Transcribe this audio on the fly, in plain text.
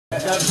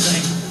Let's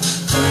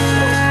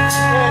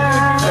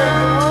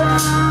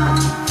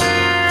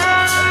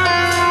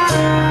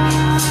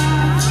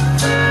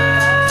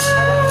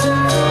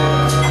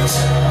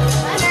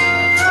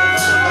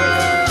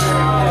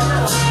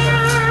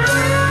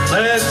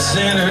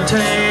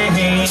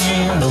entertain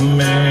the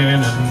man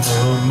in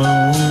the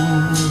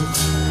moon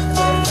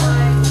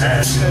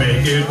and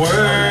make it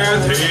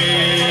worth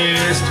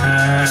his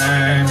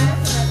time.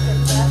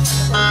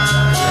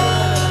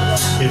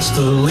 It's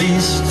the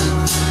least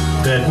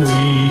that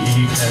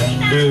we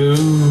can do.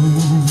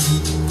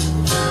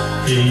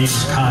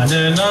 He's kind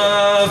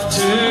enough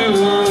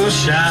to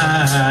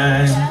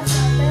shine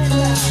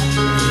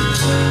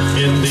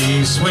in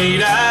these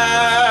sweet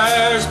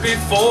hours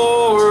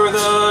before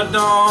the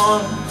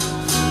dawn.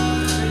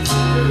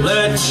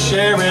 Let's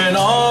share an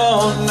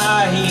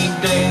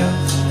all-night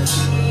dance.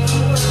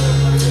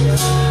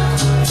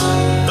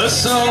 The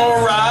sun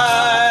will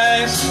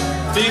rise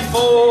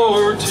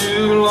before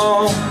too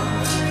long.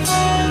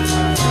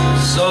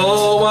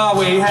 So while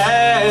we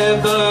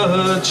have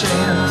the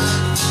chance,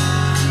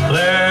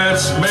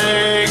 let's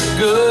make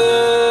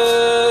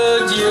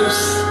good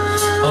use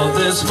of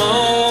this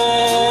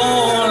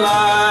moonlight.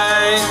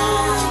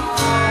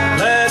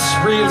 Let's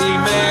really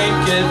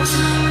make it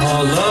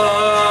a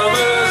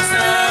lover's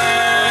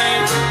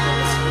night.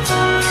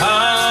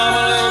 Come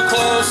a little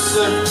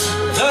closer,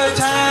 the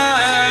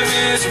time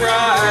is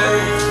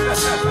right.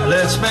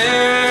 Let's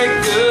make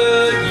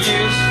good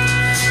use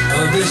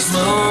of this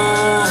moonlight.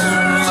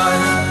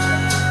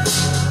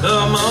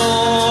 The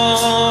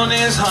moon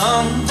is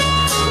hung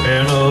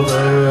in a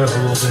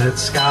velvet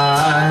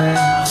sky,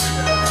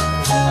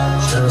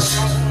 just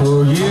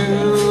for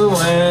you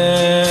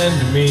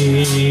and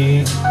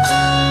me.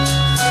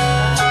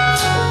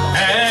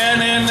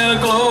 And in the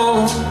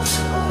glow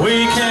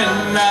we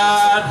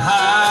cannot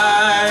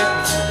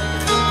hide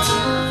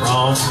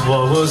from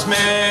what was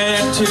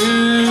meant to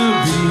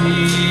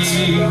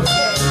be.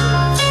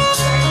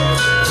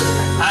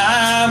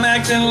 I'm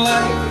acting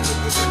like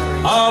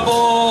a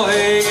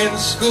boy in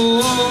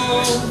school,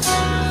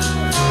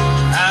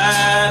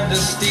 trying to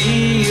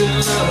steal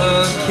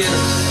a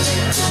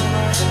kiss.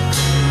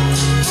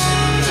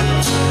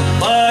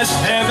 But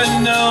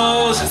heaven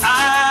knows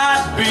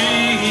I'd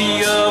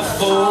be a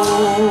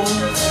fool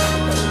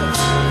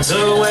to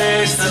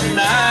waste a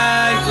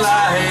night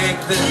like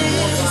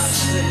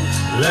this.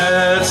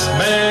 Let's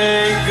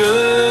make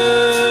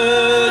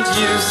good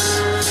use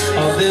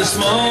of this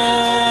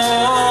moonlight.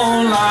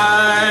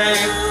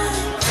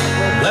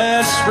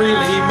 Let's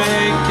really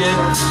make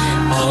it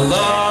a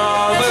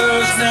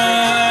lover's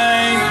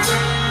night.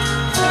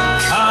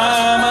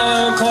 Come a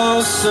little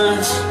closer,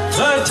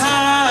 the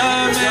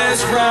time is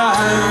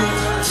right.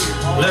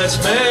 Let's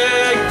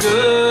make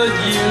good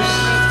use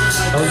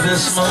of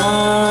this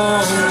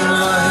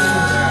moonlight.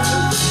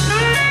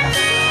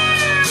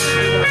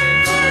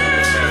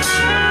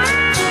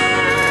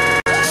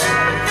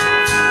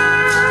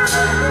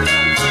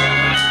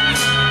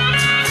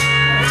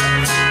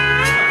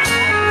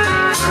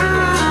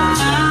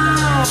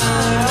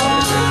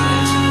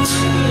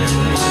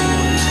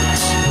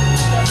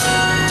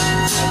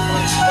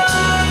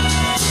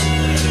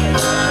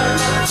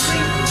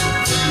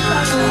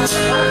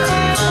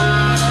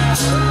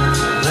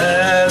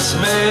 Let's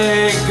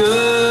make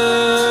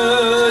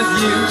good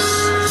use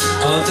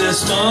of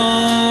this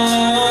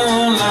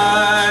moonlight.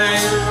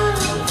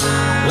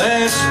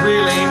 Let's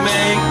really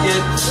make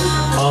it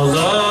a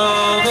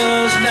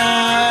lover's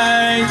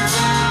night.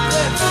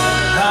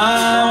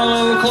 Come a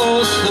little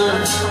closer,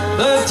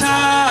 the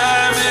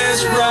time is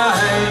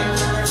right.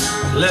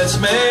 Let's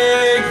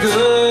make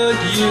good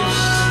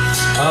use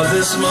of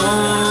this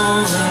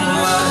moonlight.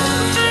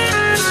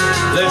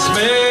 Let's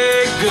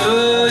make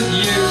good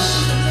use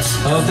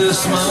of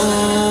this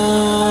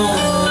moonlight.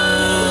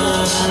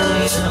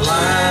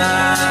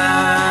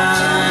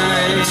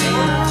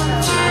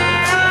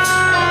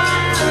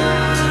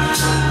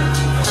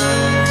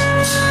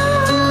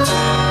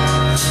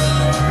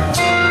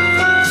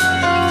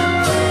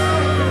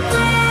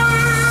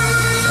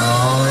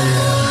 Oh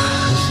yeah,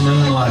 this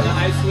Moonlight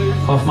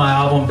off my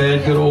album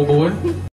Bad Good Old Boy.